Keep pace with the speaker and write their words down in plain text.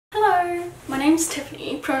name's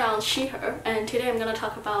Tiffany, pronouns she, her, and today I'm going to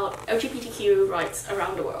talk about LGBTQ rights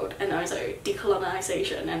around the world and also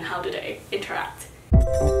decolonisation and how do they interact.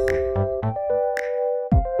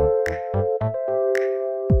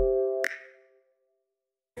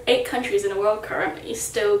 Eight countries in the world currently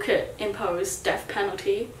still could impose death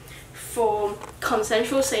penalty for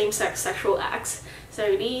consensual same-sex sexual acts.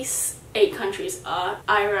 So these 8 countries are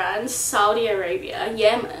Iran, Saudi Arabia,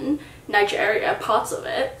 Yemen, Nigeria, parts of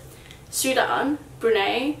it, Sudan,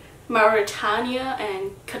 Brunei, Mauritania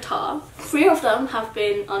and Qatar. 3 of them have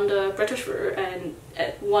been under British rule and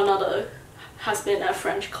one other has been a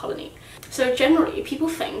French colony. So generally, people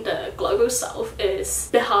think the global south is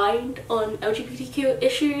behind on LGBTQ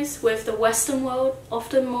issues, with the Western world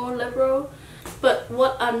often more liberal. But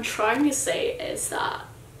what I'm trying to say is that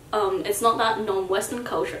it's not that non-Western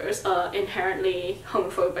cultures are inherently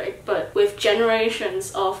homophobic, but with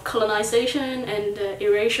generations of colonization and the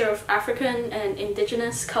erasure of African and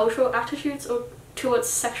indigenous cultural attitudes towards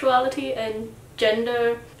sexuality and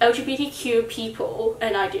gender, LGBTQ people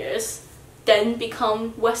and ideas then become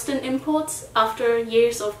Western imports after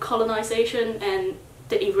years of colonization and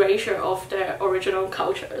the erasure of their original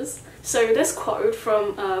cultures. So this quote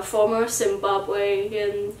from a former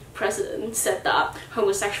Zimbabwean president said that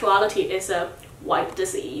homosexuality is a white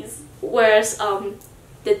disease, whereas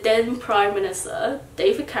the then Prime Minister,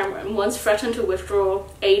 David Cameron, once threatened to withdraw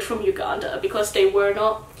aid from Uganda because they were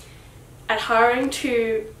not adhering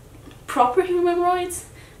to proper human rights.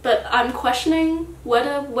 But I'm questioning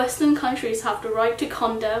whether Western countries have the right to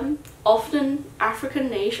condemn often African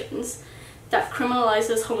nations that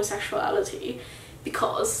criminalizes homosexuality,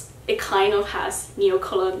 because it kind of has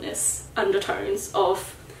neo-colonialist undertones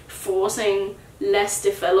of forcing less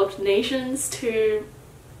developed nations to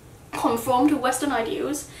conform to Western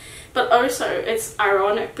ideals. But also it's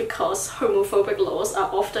ironic because homophobic laws are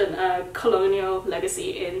often a colonial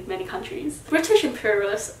legacy in many countries. British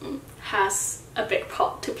imperialism has a big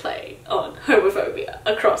part to play on homophobia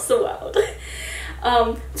across the world.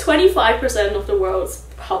 25% of the world's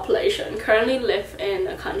population currently live in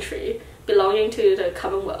a country belonging to the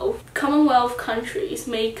Commonwealth. Commonwealth countries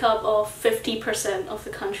make up of 50% of the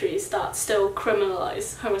countries that still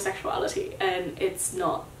criminalize homosexuality, and it's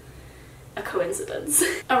not a coincidence.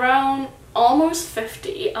 Around almost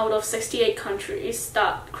 50 out of 68 countries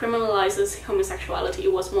that criminalizes homosexuality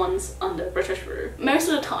was once under British rule. Most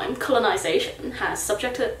of the time, colonization has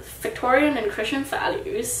subjected Victorian and Christian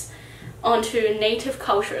values onto native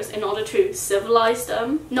cultures in order to civilize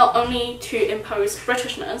them, not only to impose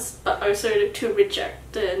Britishness, but also to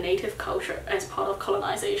reject the native culture as part of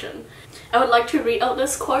colonization. I would like to read out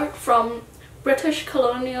this quote from British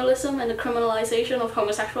Colonialism and the Criminalization of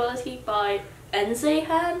Homosexuality by Enze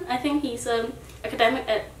Han. I think he's an academic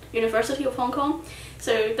at University of Hong Kong.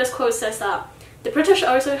 So this quote says that the British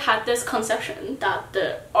also had this conception that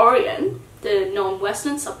the Orient, the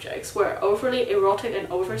non-Western subjects, were overly erotic and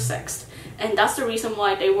oversexed, and that's the reason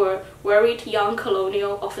why they were worried young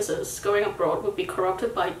colonial officers going abroad would be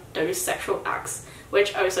corrupted by those sexual acts,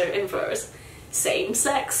 which also infers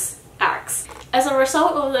same-sex acts. As a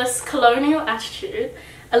result of this colonial attitude,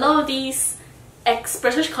 a lot of these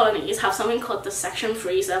ex-British colonies have something called the Section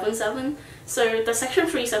 377. So the Section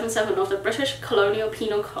 377 of the British Colonial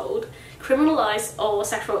Penal Code criminalised all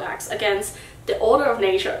sexual acts against the order of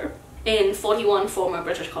nature in 41 former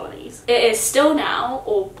British colonies. It is still now,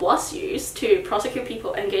 or was used, to prosecute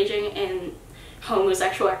people engaging in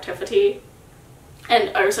homosexual activity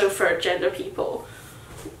and also third gender people,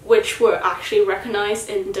 which were actually recognized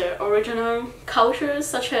in the original cultures,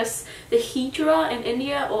 such as the Hijra in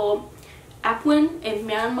India or Apwin in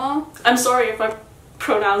Myanmar. I'm sorry if I'm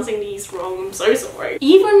pronouncing these wrong, I'm so sorry.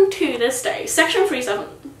 Even to this day, Section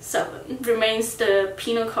 377 remains the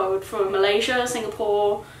penal code for Malaysia,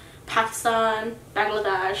 Singapore, Pakistan,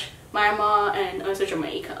 Bangladesh, Myanmar and also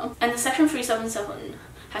Jamaica. And the Section 377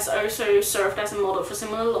 has also served as a model for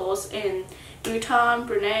similar laws in Bhutan,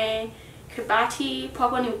 Brunei, Kiribati,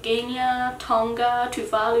 Papua New Guinea, Tonga,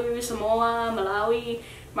 Tuvalu, Samoa, Malawi,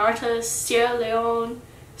 Mauritius, Sierra Leone,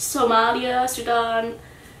 Somalia, Sudan.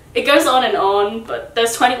 It goes on, but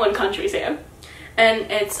there's 21 countries here. And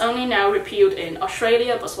it's only now repealed in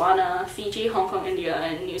Australia, Botswana, Fiji, Hong Kong, India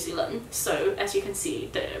and New Zealand. So as you can see,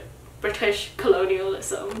 the British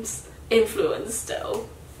colonialism's influence still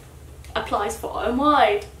applies far and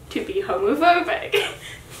wide to be homophobic.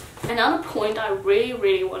 Another point I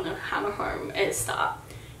really want to hammer home is that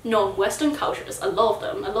non-Western cultures, a lot of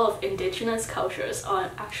them, a lot of indigenous cultures are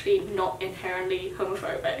actually not inherently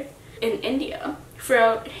homophobic. In India,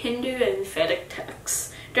 throughout Hindu and Vedic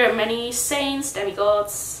texts, there are many saints,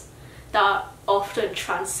 demigods that often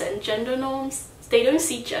transcend gender norms. They don't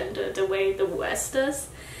see gender the way the West does.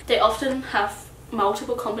 They often have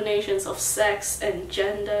multiple combinations of sex and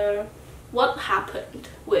gender. What happened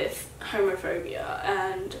with homophobia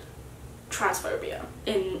and transphobia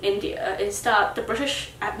in India is that the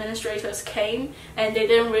British administrators came and they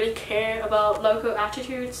didn't really care about local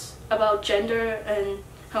attitudes about gender and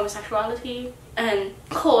homosexuality, and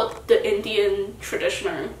called the Indian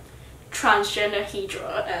traditional transgender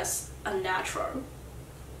hijra as unnatural.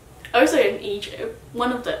 Also in Egypt,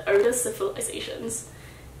 one of the oldest civilizations,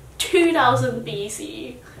 2000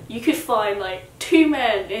 BC, you could find like two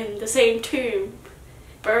men in the same tomb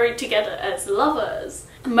buried together as lovers.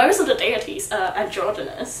 Most of the deities are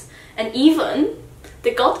androgynous, and even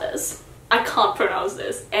the goddess, I can't pronounce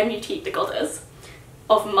this, MUT, the goddess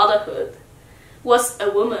of motherhood, was a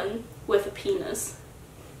woman with a penis.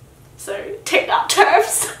 So take that,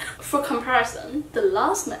 terms. For comparison, the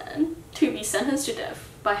last man to be sentenced to death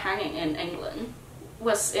by hanging in England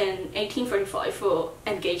was in 1835 for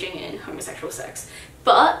engaging in homosexual sex.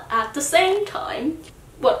 But at the same time,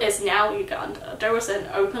 what is now Uganda, there was an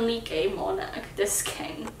openly gay monarch, this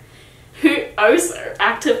king, who also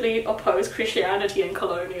actively opposed Christianity and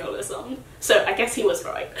colonialism. So I guess he was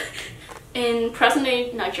right. In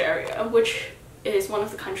present-day Nigeria, which is one of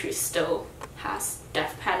the countries still has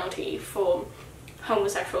death penalty for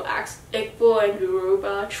homosexual acts, Igbo and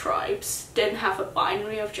Yoruba tribes didn't have a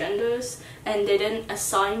binary of genders, and they didn't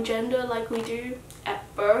assign gender like we do at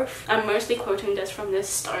birth. I'm mostly quoting this from this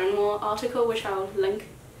Stonewall article, which I'll link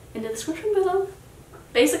in the description below.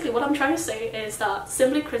 Basically, what I'm trying to say is that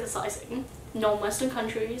simply criticizing non-Western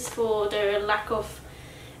countries for their lack of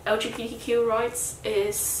LGBTQ rights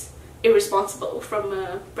is irresponsible from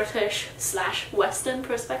a British/Western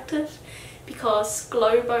perspective, because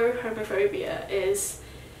global homophobia is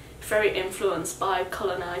very influenced by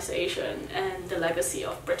colonization and the legacy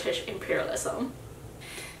of British imperialism.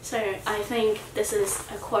 So I think this is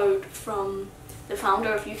a quote from the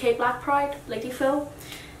founder of UK Black Pride, Lady Phil.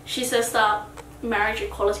 She says that marriage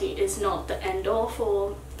equality is not the end-all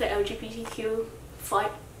for the LGBTQ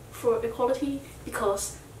fight for equality,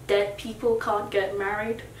 because dead people can't get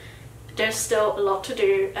married. There's still a lot to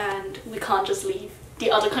do, and we can't just leave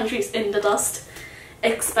the other countries in the dust,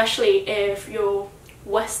 especially if you're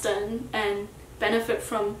Western and benefit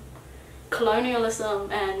from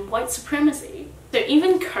colonialism and white supremacy. So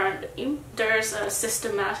even currently, there's a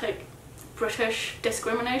systematic British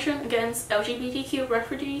discrimination against LGBTQ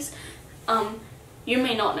refugees. You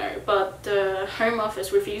may not know, but the Home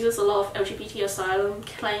Office refuses a lot of LGBT asylum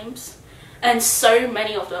claims, and so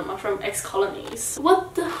many of them are from ex-colonies.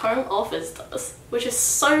 What the Home Office does, which is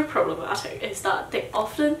so problematic, is that they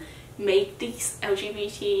often make these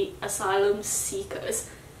LGBT asylum seekers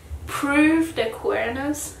prove their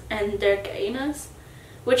queerness and their gayness,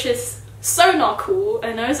 which is so not cool.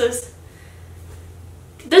 And there's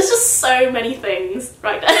just so many things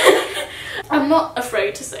right there. I'm not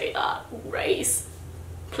afraid to say that race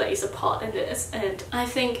plays a part in this, and I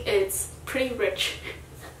think it's pretty rich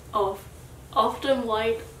of often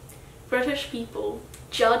white British people,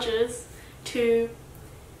 judges, to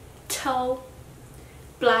tell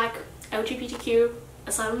black LGBTQ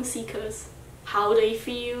asylum seekers how they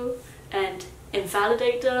feel and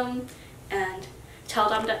invalidate them and tell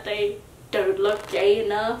them that they don't look gay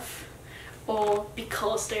enough, or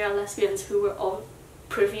because they are lesbians who were all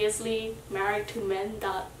previously married to men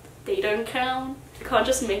that they don't count. You can't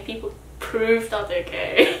just make people prove that they're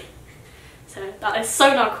gay. So that is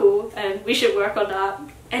so not cool, and we should work on that.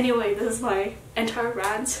 Anyway, this is my entire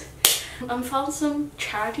rant. I found some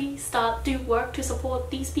charities that do work to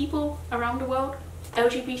support these people around the world.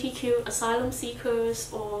 LGBTQ asylum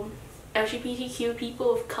seekers, or LGBTQ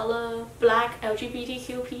people of color, black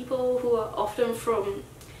LGBTQ people who are often from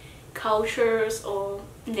cultures or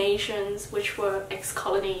nations which were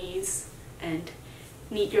ex-colonies and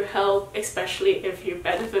need your help, especially if you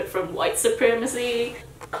benefit from white supremacy.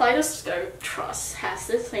 Kaleidoscope Trust has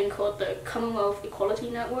this thing called the Commonwealth Equality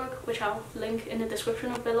Network, which I'll link in the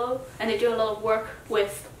description below, and they do a lot of work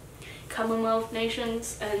with Commonwealth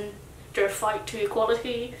nations and their fight to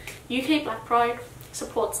equality. UK Black Pride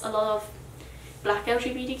supports a lot of black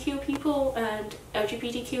LGBTQ people and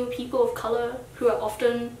LGBTQ people of colour who are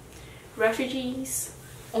often refugees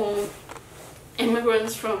or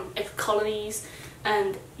immigrants from ex-colonies,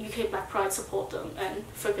 and UK Black Pride support them and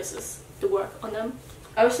focuses the work on them.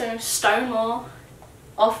 Also Stonewall,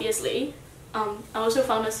 obviously. I also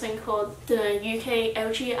found this thing called the UK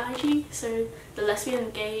LGIG, so the Lesbian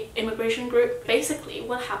and Gay Immigration Group. Basically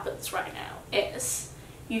what happens right now is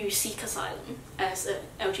you seek asylum as an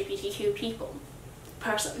LGBTQ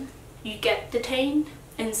person. you get detained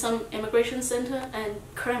in some immigration center, and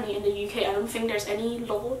currently in the UK I don't think there's any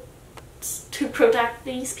law to protect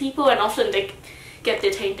these people, and often they get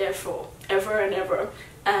detained there for ever and ever,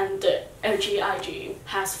 and the LGIG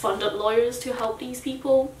has funded lawyers to help these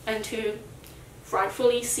people and to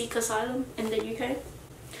rightfully seek asylum in the UK.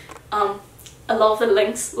 A lot of the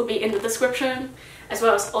links will be in the description, as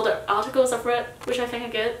well as other articles I've read which I think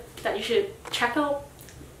are good that you should check out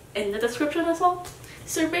in the description as well.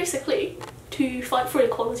 So basically, to fight for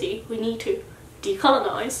equality we need to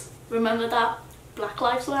decolonize. Remember that Black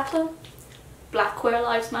Lives Matter, Black Queer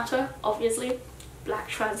Lives Matter, obviously, Black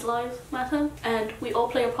Trans Lives Matter, and we all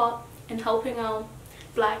play a part in helping our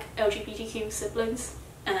Black LGBTQ siblings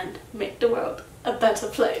and make the world a better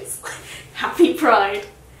place. Happy Pride!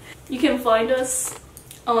 You can find us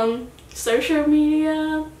on social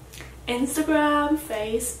media, Instagram,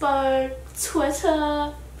 Facebook,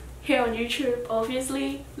 Twitter, here on YouTube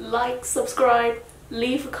obviously. Like, subscribe,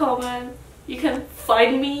 leave a comment. You can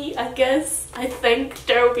find me, I guess. I think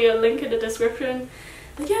there will be a link in the description.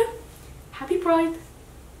 But yeah, happy Pride!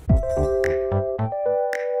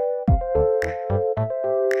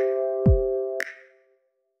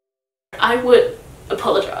 I would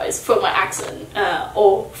apologize for my accent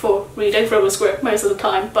or for reading from a script most of the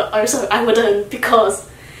time, but also I wouldn't, because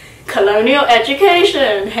colonial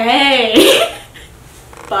education, hey!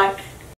 Bye.